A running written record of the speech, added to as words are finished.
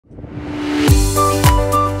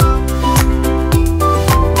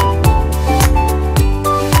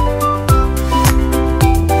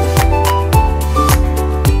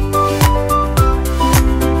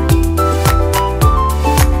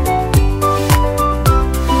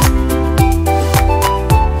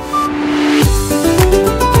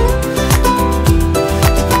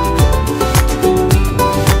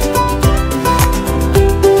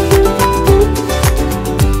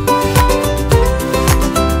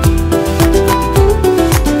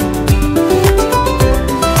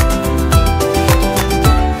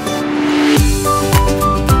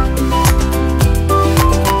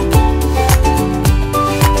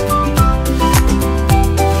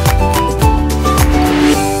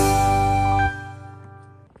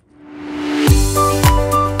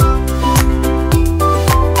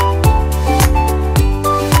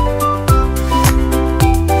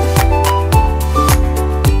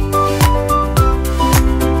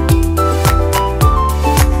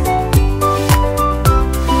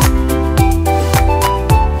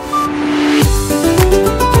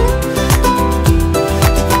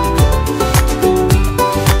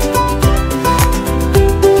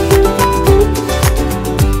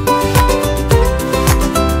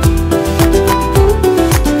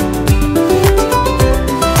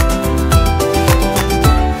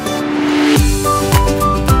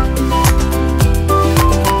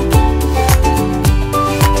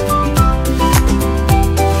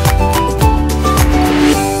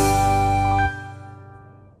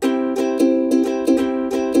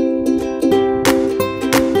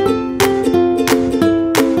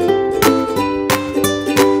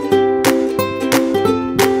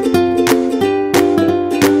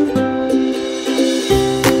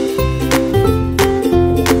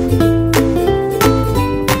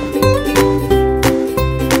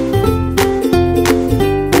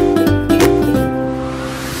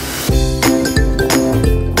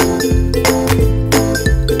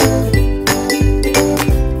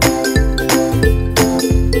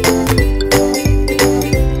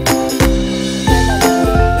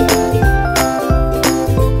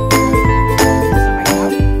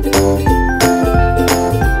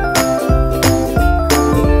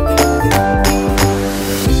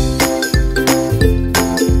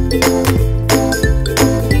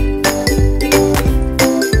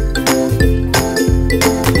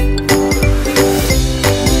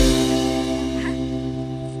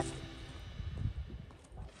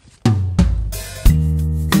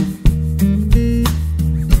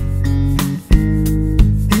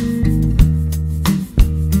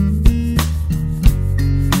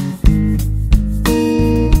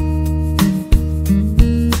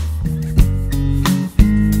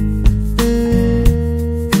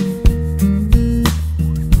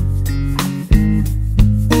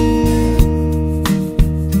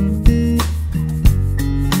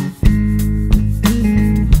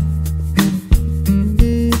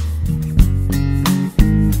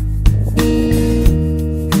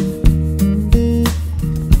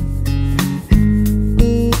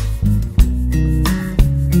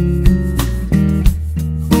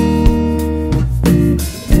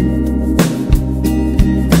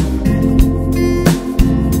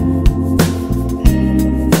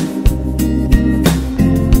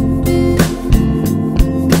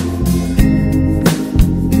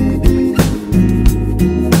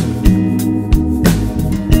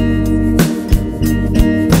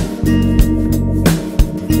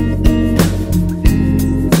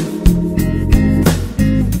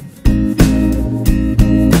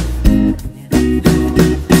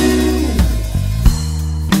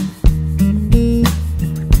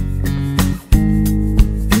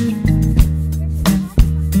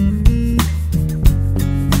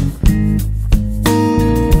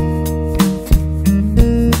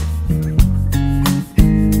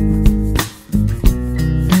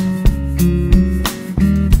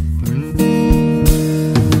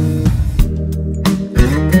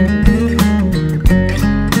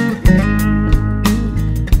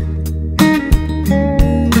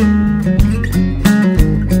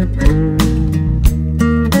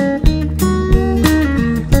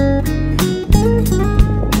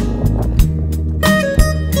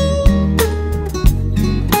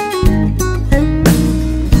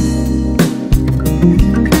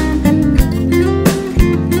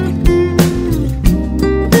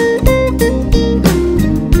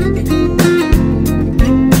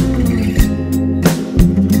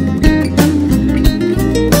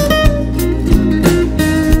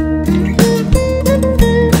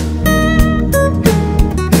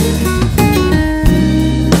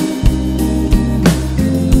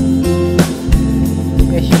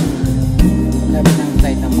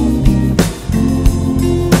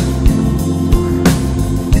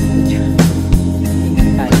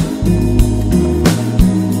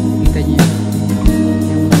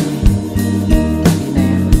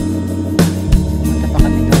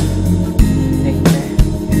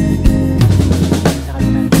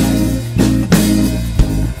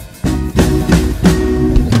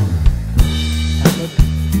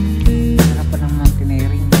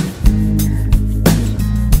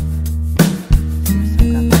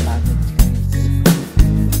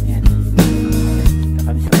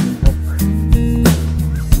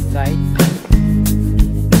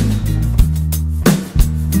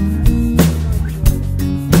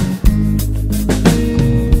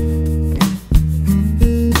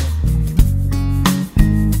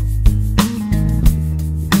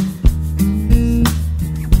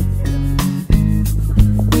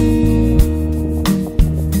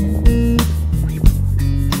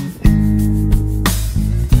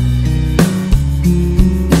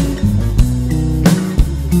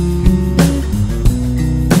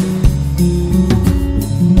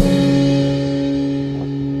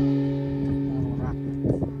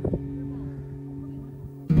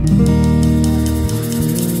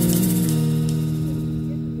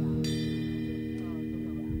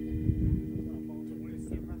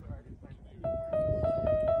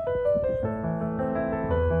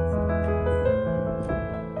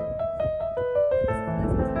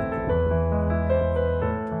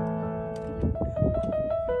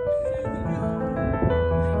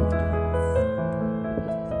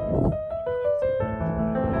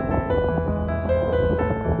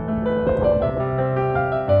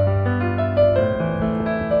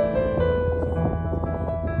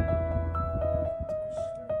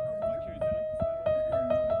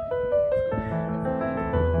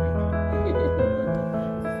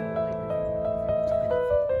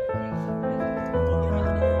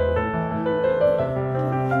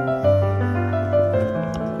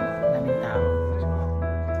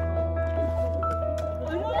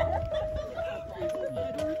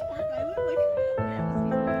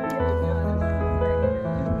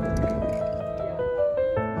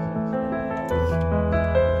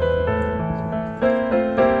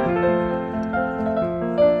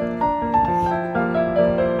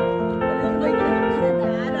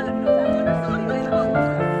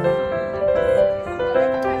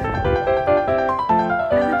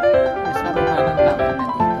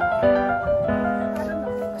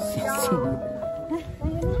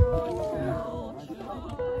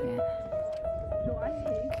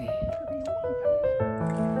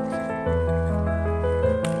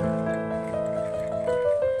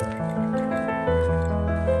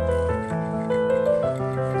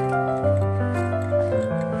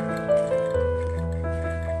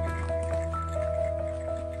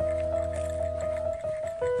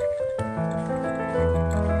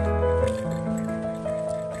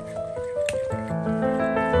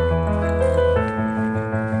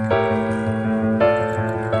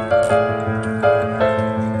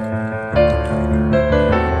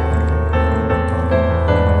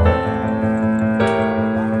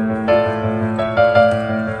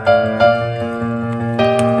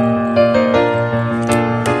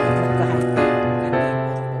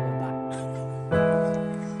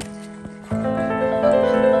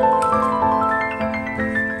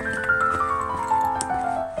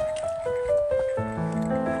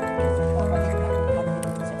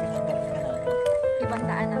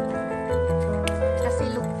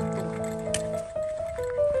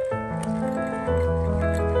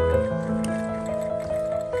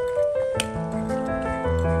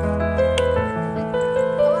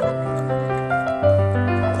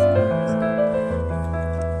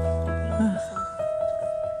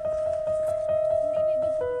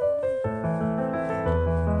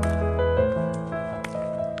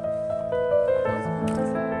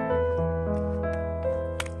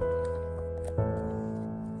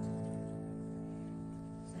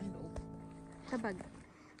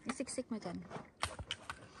Siksik mo dyan.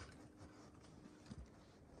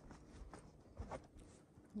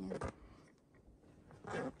 Yan.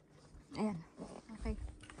 Ayan. Okay.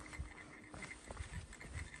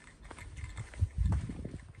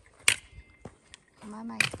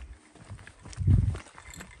 Mamay.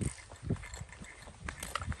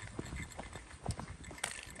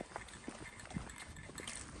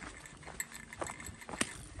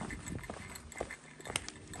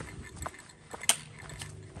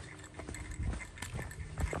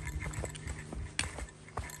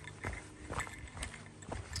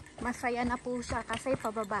 Masaya na po siya kasi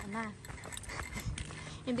pababa na.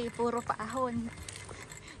 Hindi puro paahon.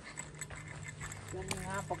 Yan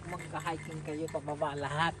nga, pag magka-hiking kayo, pababa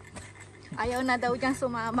lahat. Ayaw na daw diyang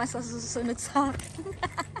sumama sa susunod sa akin.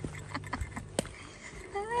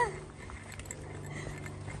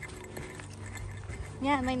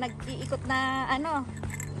 Yan, may nag-iikot na ano.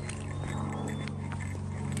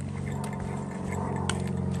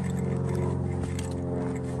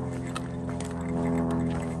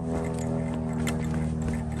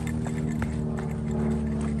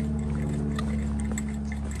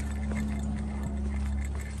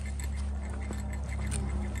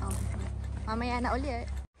 Mamaya na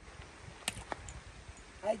ulit.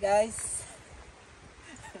 Hi guys!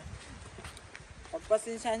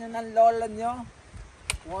 Pagpasensya nyo ng lola nyo,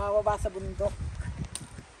 bumababa sa bundok.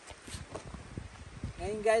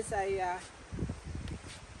 Ngayon guys ay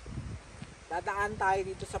dadaan tayo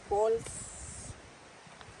dito sa falls.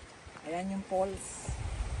 Ayan yung falls.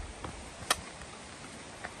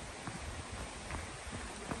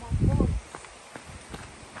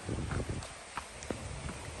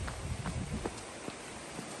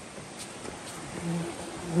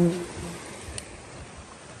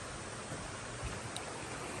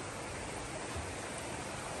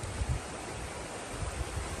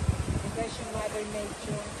 Guys, yung mother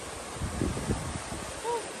nature.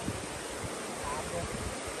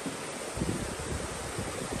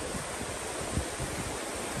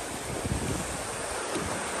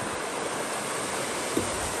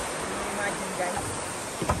 Imagine guys,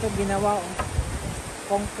 ito ginawa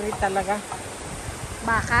concrete talaga.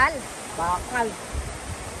 Bakal. Bakal.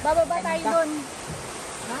 Bababa tayo doon.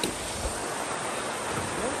 Ha?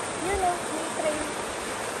 Yun o, may train.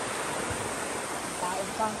 Tao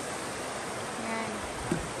pa. Yan.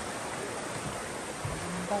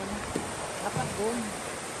 Dapat doon.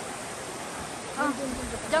 Oh,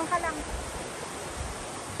 diyan ka lang.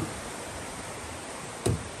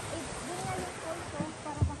 Doon nga yung pulso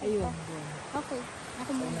para makita. Ayun. Doon. Okay,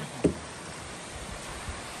 ako muna.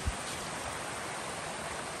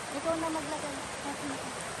 Ikaw na maglagay.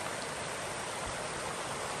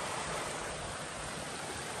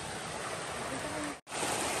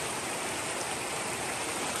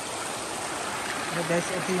 So guys,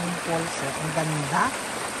 ito yung falls. Ang ganda.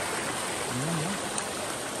 Ayan o.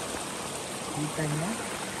 Kita niya.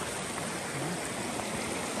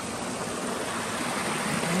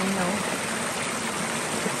 Ayan o.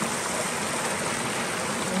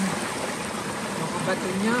 Makabato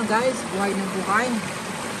niya guys. Buhay na buhay.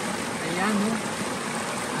 Ayan o.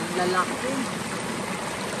 Ang lalaki.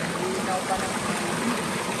 Ang ilaw pa ng pagkain.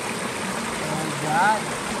 Oh my God.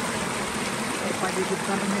 Ay, paligid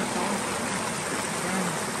pa rin ito. Ayan.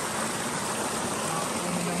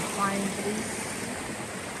 Ako ng pine trees.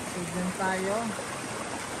 So, dyan tayo.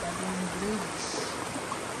 Sabi yung bridge.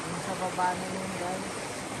 Yung sa baba na yun, guys.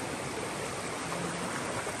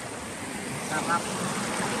 Sarap.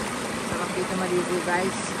 Sarap dito maligo,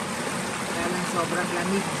 guys. Kaya lang sobrang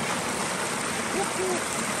lamig.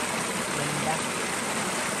 Ganda.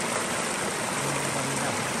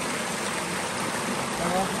 Ganda. So,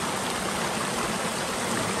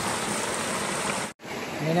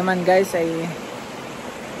 ngayon naman guys ay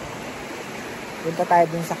punta tayo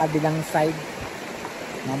dun sa kabilang side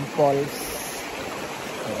ng falls.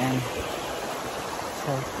 Ayan.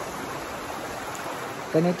 So,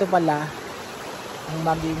 ganito pala ang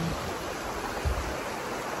maging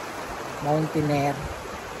mountaineer.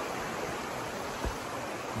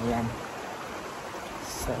 Ayan.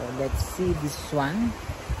 So, let's see this one.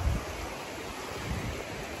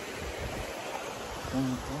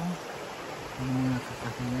 Ito. Ang mga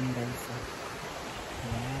kakakinan guys.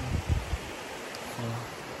 Ayan. So,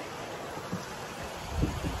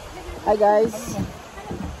 hi guys.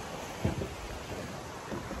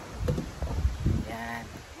 Ayan.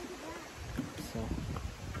 So,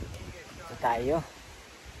 ito tayo.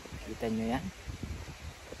 Kita nyo yan.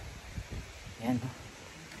 Ayan.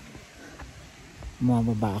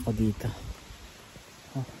 Bumababa ako dito.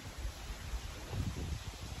 Oh.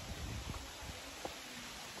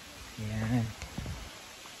 Ayan.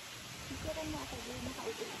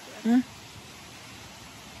 Huh?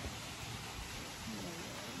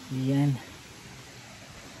 Yan.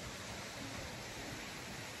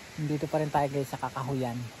 Dito pa rin tayo guys sa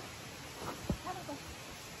kakahuyan.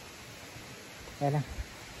 Kaya lang,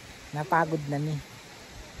 napagod na ni.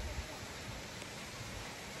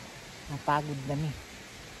 Napagod na ni.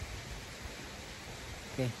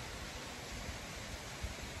 Okay.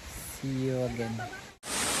 See you again.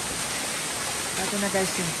 Ito na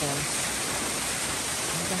guys yung falls.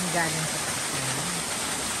 Hindi kami galing sa taas.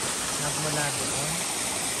 Nagmula doon.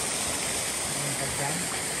 Ayan ka dyan.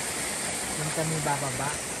 Doon kami bababa.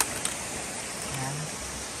 Ayan.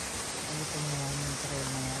 Ito naman yung trail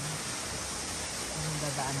na yan. Yung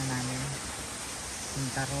dadaanan namin.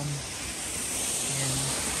 Punta ron. Ayan.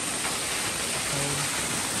 Okay.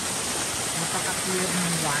 Napaka-clear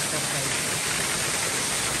ng water guys.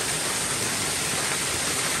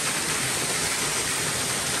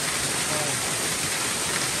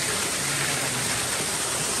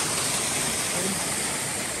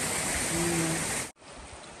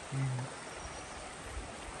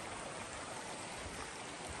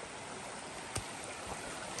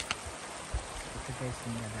 Ito guys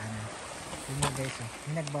yung dadaanan. Yun nga guys,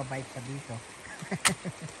 yung nagbabike pa dito.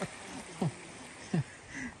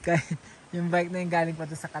 Yung bike na yung galing pa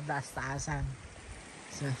to sa kataas-taasan.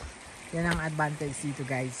 So, yan ang advantage dito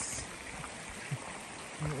guys.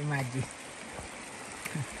 Imagine.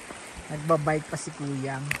 Nagbabike pa si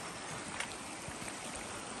Kuyang.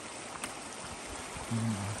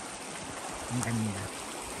 Ang ganda.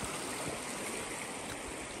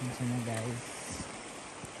 Ito na guys.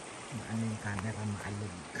 Ano yung camera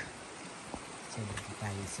maalog. So, dito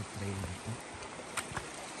tayo sa trail dito.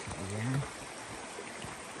 So, ayan.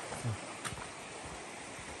 So,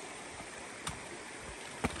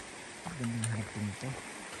 gandang hiking to.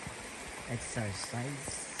 Exercise.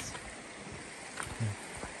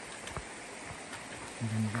 Ang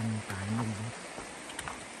ganda ng panel.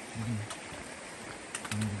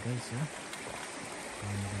 Ayan guys, oh.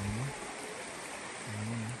 Ang ganda.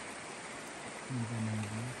 Ayan. Ang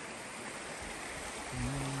ganda.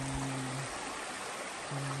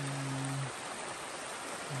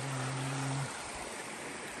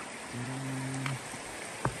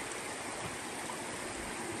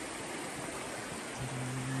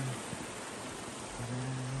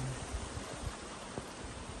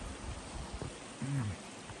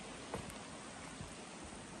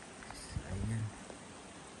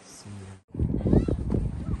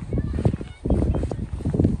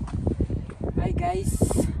 Hi guys,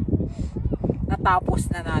 natapos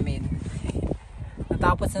na namin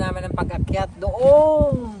ang pag-akyat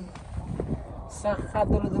doon sa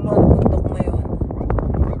kadulo-dulo ng bundok na yun.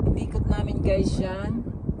 Inikot namin guys yan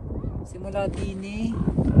simula dini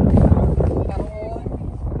karoon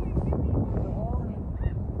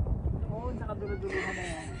doon sa kadulo-dulo na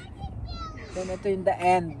yan. Then ito yung the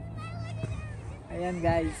end. Ayan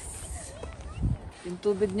guys, yung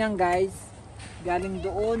tubig niyan guys galing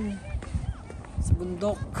doon sa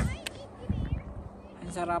bundok. Ang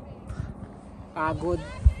sarap, pagod,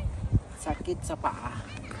 sakit sa paa.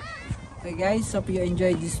 Okay guys, hope you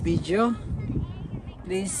enjoyed this video.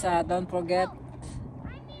 Please don't forget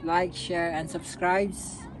like, share and subscribe.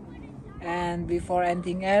 And before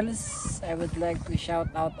anything else, I would like to shout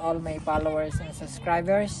out all my followers and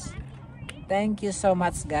subscribers. Thank you so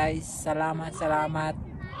much guys. Salamat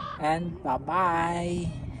and bye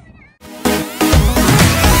bye.